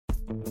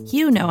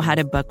You know how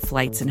to book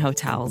flights and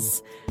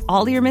hotels.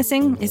 All you're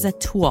missing is a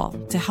tool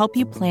to help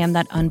you plan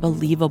that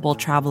unbelievable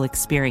travel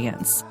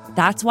experience.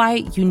 That's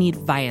why you need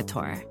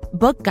Viator.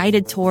 Book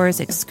guided tours,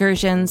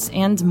 excursions,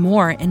 and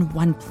more in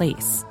one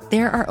place.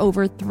 There are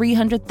over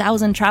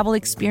 300,000 travel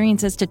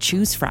experiences to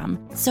choose from,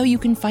 so you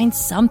can find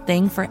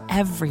something for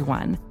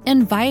everyone.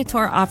 And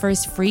Viator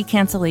offers free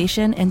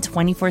cancellation and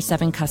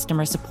 24/7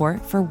 customer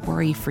support for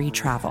worry-free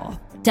travel.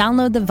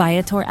 Download the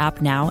Viator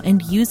app now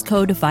and use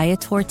code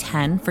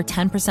Viator10 for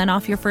 10%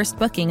 off your first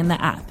booking in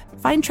the app.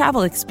 Find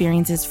travel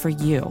experiences for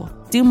you.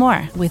 Do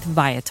more with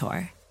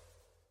Viator.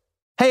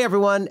 Hey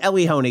everyone,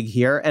 Elie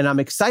here, and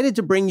I'm excited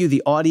to bring you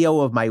the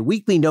audio of my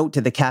weekly note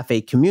to the Cafe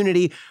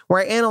community,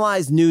 where I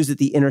analyze news at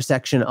the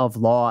intersection of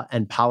law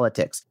and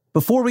politics.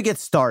 Before we get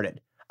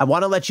started, I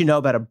want to let you know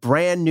about a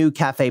brand new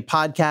Cafe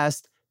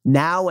podcast,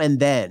 Now and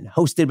Then,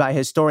 hosted by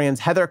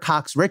historians Heather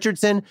Cox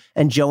Richardson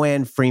and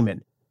Joanne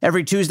Freeman.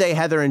 Every Tuesday,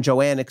 Heather and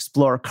Joanne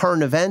explore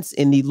current events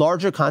in the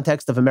larger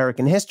context of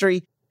American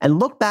history and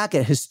look back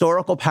at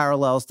historical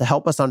parallels to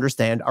help us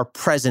understand our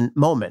present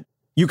moment.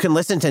 You can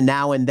listen to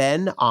Now and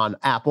Then on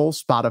Apple,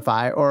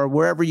 Spotify, or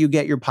wherever you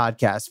get your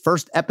podcasts.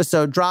 First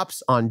episode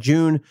drops on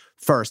June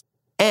 1st.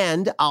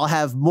 And I'll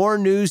have more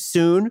news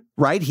soon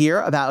right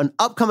here about an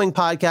upcoming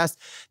podcast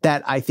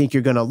that I think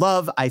you're going to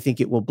love. I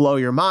think it will blow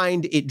your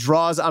mind. It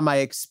draws on my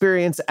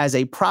experience as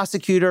a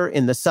prosecutor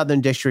in the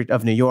Southern District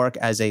of New York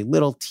as a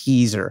little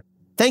teaser.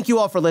 Thank you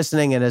all for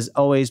listening. And as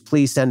always,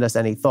 please send us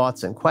any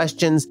thoughts and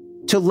questions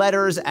to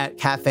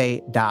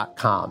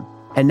letters@cafe.com.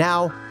 And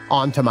now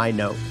on to my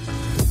note.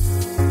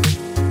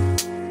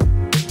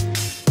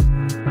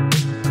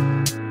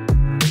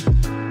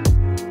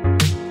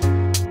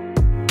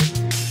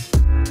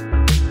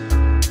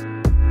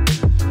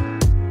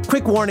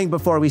 Quick warning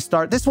before we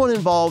start. This one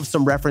involves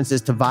some references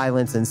to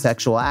violence and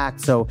sexual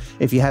acts, so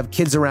if you have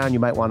kids around, you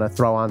might want to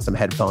throw on some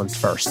headphones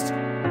first.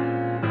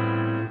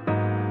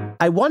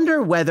 I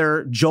wonder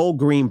whether Joel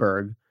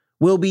Greenberg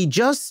will be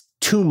just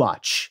too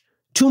much.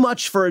 Too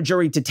much for a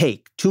jury to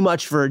take, too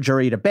much for a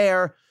jury to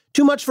bear,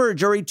 too much for a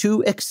jury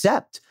to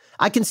accept.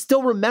 I can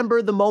still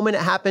remember the moment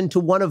it happened to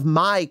one of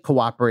my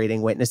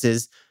cooperating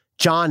witnesses,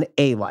 John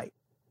Elie.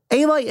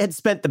 Elie had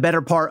spent the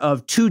better part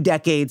of 2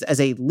 decades as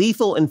a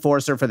lethal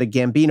enforcer for the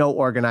Gambino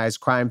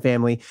organized crime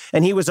family,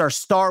 and he was our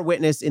star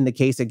witness in the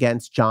case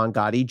against John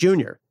Gotti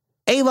Jr.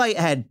 Elie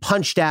had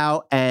punched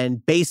out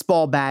and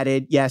baseball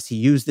batted, yes, he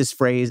used this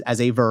phrase as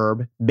a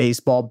verb,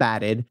 baseball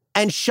batted,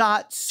 and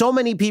shot so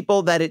many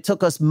people that it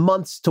took us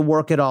months to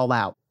work it all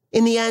out.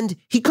 In the end,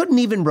 he couldn't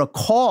even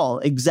recall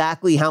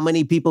exactly how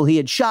many people he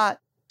had shot,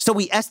 so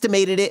we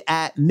estimated it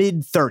at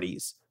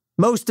mid-30s.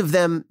 Most of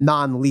them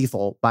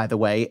non-lethal, by the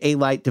way.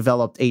 Elie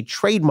developed a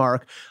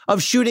trademark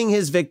of shooting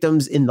his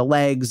victims in the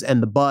legs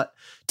and the butt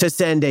to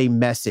send a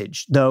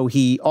message, though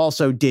he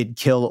also did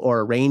kill or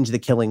arrange the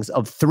killings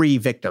of 3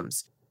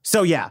 victims.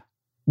 So yeah,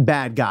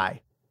 bad guy.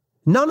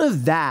 None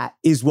of that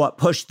is what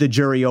pushed the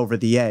jury over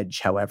the edge,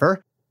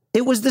 however.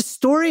 It was the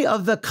story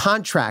of the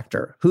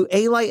contractor who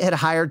Elie had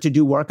hired to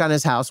do work on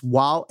his house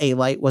while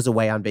Elie was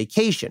away on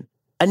vacation.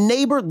 A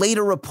neighbor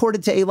later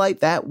reported to Elie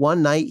that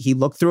one night he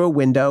looked through a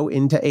window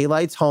into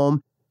Elite's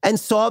home and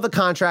saw the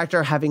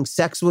contractor having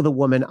sex with a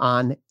woman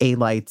on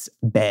Elite's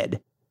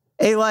bed.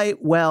 Elie,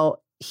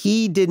 well,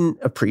 he didn't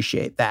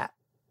appreciate that.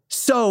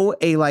 So,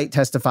 Elie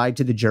testified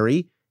to the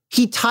jury,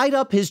 he tied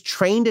up his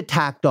trained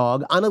attack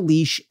dog on a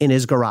leash in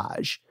his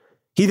garage.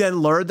 He then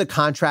lured the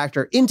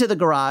contractor into the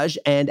garage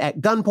and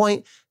at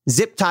gunpoint,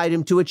 zip-tied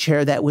him to a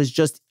chair that was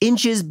just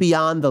inches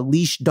beyond the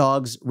leash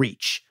dog's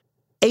reach.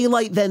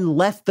 Elie then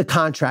left the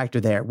contractor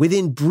there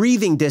within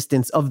breathing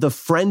distance of the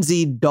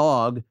frenzied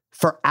dog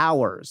for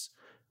hours.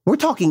 We're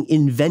talking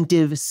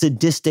inventive,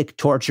 sadistic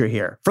torture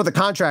here for the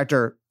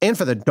contractor and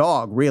for the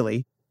dog,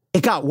 really.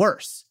 It got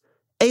worse.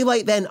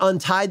 Elie then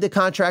untied the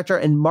contractor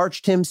and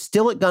marched him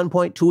still at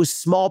gunpoint to a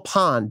small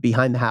pond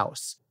behind the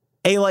house.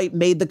 Elie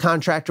made the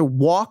contractor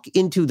walk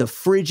into the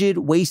frigid,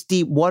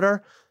 waist-deep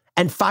water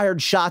and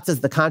fired shots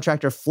as the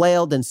contractor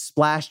flailed and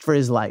splashed for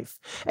his life.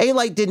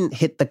 Elie didn't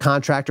hit the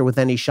contractor with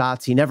any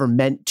shots. He never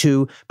meant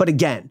to. But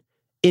again,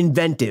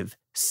 inventive,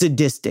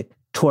 sadistic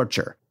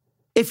torture.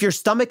 If your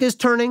stomach is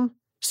turning,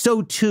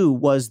 so too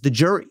was the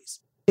jury's.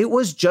 It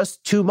was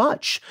just too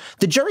much.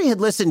 The jury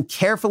had listened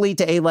carefully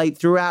to Elie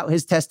throughout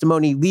his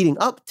testimony leading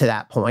up to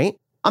that point.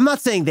 I'm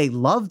not saying they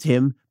loved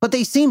him, but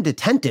they seemed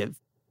attentive.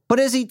 But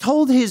as he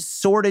told his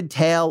sordid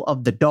tale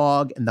of the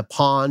dog and the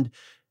pond,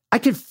 I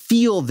could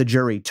feel the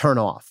jury turn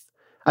off.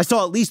 I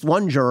saw at least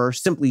one juror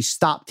simply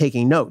stop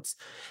taking notes.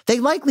 They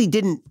likely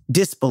didn't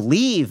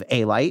disbelieve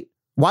Elie.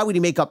 Why would he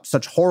make up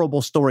such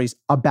horrible stories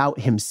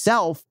about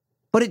himself?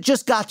 But it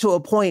just got to a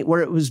point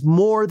where it was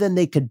more than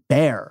they could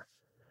bear.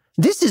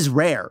 This is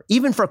rare,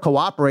 even for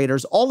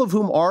cooperators, all of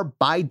whom are,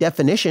 by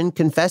definition,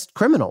 confessed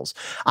criminals.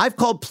 I've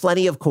called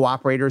plenty of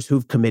cooperators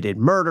who've committed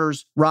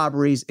murders,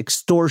 robberies,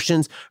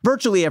 extortions,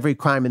 virtually every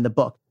crime in the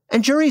book.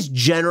 And juries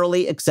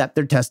generally accept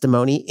their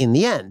testimony in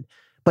the end.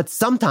 But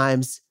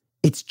sometimes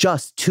it's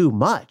just too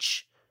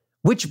much.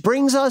 Which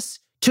brings us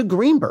to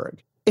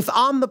Greenberg. If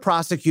I'm the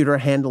prosecutor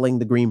handling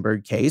the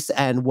Greenberg case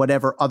and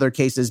whatever other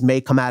cases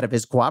may come out of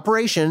his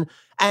cooperation,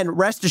 and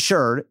rest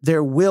assured,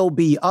 there will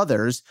be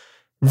others,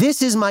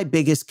 this is my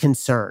biggest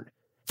concern,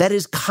 that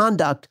his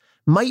conduct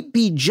might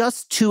be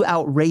just too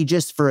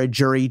outrageous for a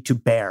jury to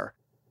bear.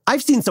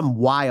 I've seen some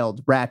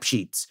wild rap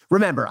sheets.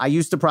 Remember, I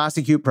used to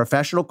prosecute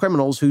professional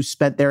criminals who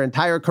spent their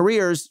entire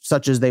careers,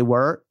 such as they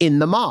were, in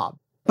the mob.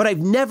 But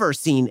I've never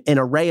seen an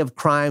array of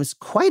crimes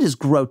quite as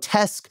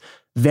grotesque,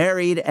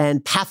 varied,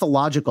 and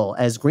pathological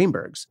as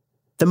Greenberg's.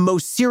 The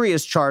most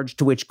serious charge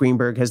to which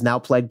Greenberg has now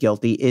pled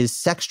guilty is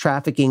sex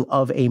trafficking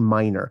of a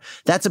minor.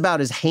 That's about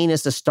as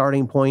heinous a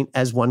starting point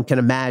as one can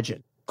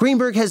imagine.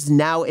 Greenberg has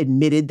now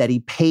admitted that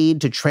he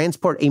paid to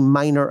transport a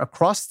minor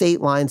across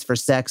state lines for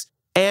sex,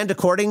 and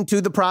according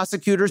to the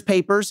prosecutor's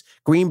papers,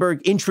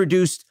 Greenberg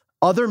introduced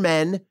other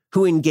men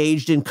who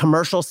engaged in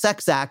commercial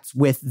sex acts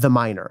with the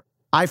minor.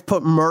 I've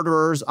put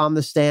murderers on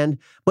the stand,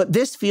 but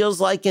this feels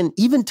like an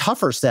even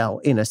tougher sell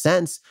in a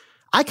sense.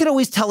 I could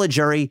always tell a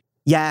jury,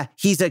 yeah,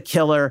 he's a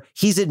killer,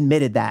 he's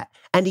admitted that,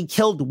 and he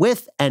killed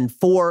with and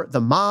for the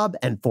mob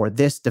and for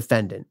this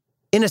defendant.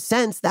 In a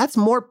sense, that's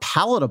more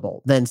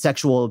palatable than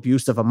sexual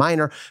abuse of a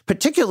minor,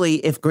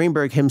 particularly if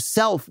Greenberg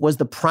himself was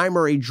the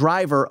primary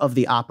driver of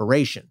the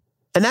operation.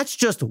 And that's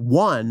just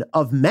one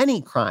of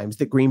many crimes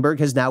that Greenberg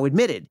has now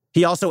admitted.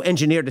 He also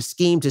engineered a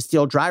scheme to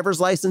steal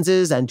driver's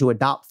licenses and to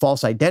adopt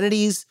false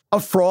identities, a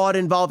fraud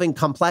involving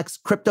complex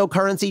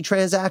cryptocurrency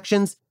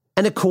transactions,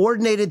 and a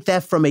coordinated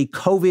theft from a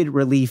COVID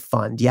relief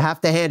fund. You have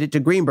to hand it to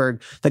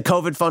Greenberg. The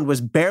COVID fund was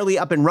barely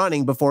up and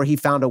running before he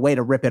found a way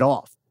to rip it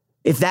off.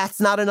 If that's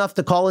not enough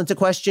to call into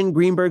question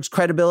Greenberg's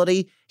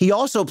credibility, he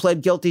also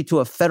pled guilty to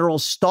a federal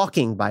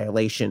stalking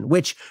violation,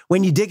 which,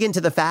 when you dig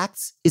into the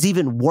facts, is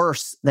even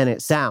worse than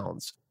it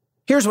sounds.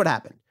 Here's what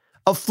happened.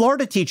 A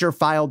Florida teacher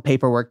filed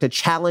paperwork to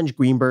challenge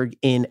Greenberg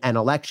in an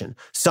election.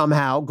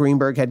 Somehow,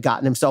 Greenberg had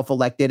gotten himself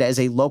elected as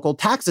a local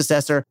tax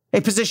assessor,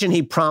 a position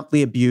he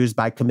promptly abused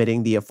by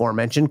committing the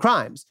aforementioned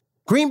crimes.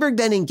 Greenberg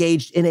then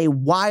engaged in a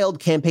wild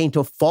campaign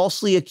to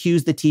falsely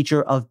accuse the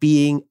teacher of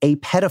being a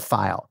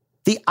pedophile.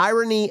 The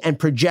irony and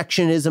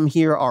projectionism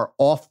here are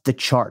off the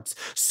charts.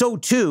 So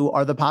too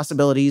are the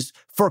possibilities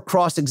for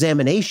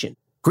cross-examination.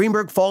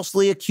 Greenberg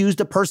falsely accused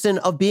a person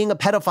of being a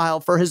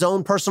pedophile for his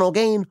own personal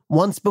gain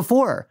once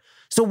before.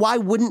 So why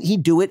wouldn't he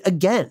do it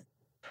again?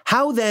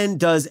 How then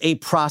does a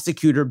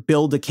prosecutor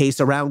build a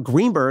case around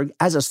Greenberg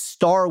as a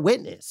star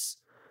witness?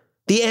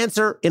 The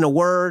answer, in a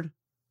word,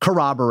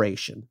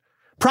 corroboration.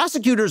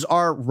 Prosecutors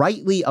are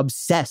rightly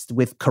obsessed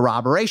with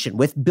corroboration,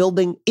 with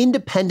building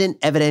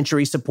independent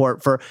evidentiary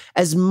support for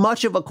as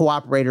much of a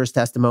cooperator's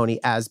testimony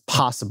as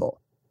possible.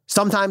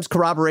 Sometimes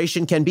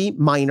corroboration can be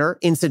minor,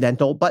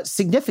 incidental, but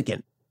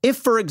significant. If,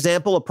 for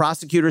example, a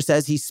prosecutor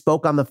says he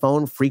spoke on the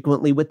phone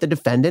frequently with the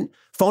defendant,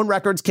 phone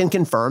records can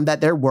confirm that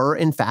there were,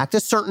 in fact,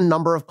 a certain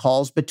number of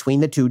calls between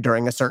the two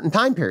during a certain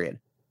time period.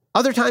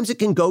 Other times it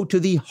can go to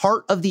the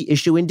heart of the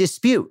issue in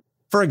dispute.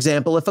 For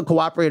example, if a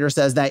cooperator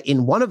says that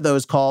in one of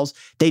those calls,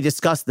 they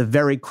discussed the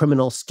very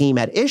criminal scheme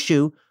at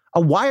issue,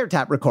 a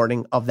wiretap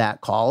recording of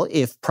that call,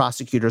 if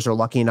prosecutors are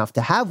lucky enough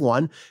to have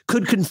one,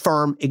 could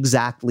confirm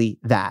exactly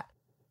that.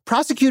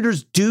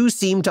 Prosecutors do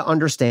seem to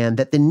understand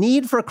that the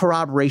need for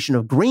corroboration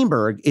of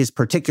Greenberg is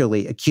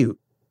particularly acute.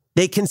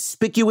 They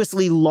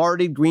conspicuously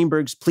larded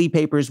Greenberg's plea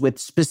papers with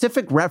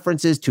specific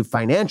references to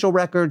financial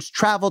records,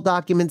 travel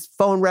documents,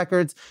 phone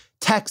records,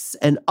 texts,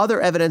 and other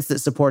evidence that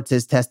supports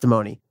his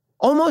testimony.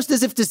 Almost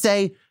as if to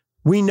say,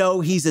 we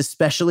know he's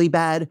especially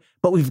bad,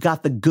 but we've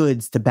got the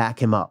goods to back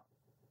him up.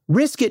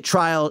 Risk at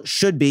trial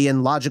should be,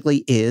 and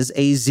logically is,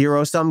 a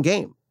zero-sum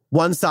game.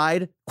 One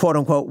side,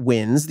 quote-unquote,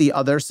 wins, the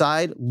other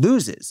side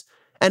loses.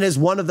 And as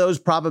one of those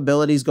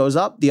probabilities goes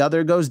up, the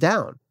other goes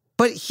down.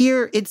 But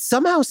here, it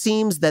somehow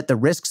seems that the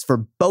risks for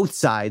both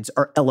sides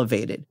are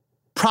elevated.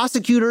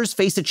 Prosecutors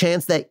face a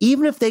chance that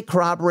even if they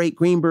corroborate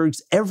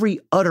Greenberg's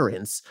every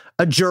utterance,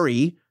 a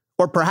jury,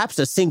 or perhaps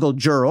a single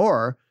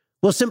juror,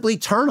 will simply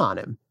turn on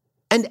him.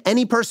 And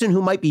any person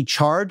who might be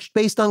charged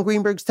based on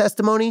Greenberg's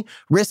testimony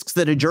risks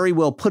that a jury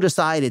will put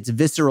aside its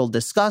visceral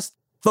disgust,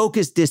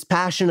 focus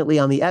dispassionately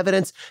on the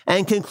evidence,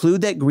 and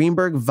conclude that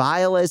Greenberg,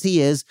 vile as he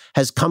is,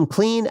 has come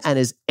clean and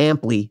is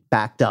amply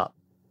backed up.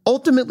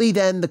 Ultimately,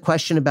 then, the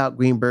question about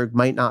Greenberg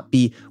might not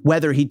be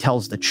whether he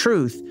tells the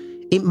truth.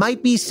 It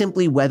might be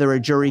simply whether a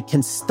jury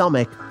can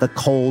stomach the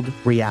cold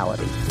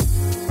reality.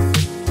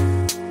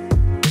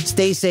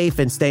 Stay safe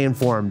and stay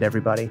informed,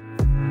 everybody.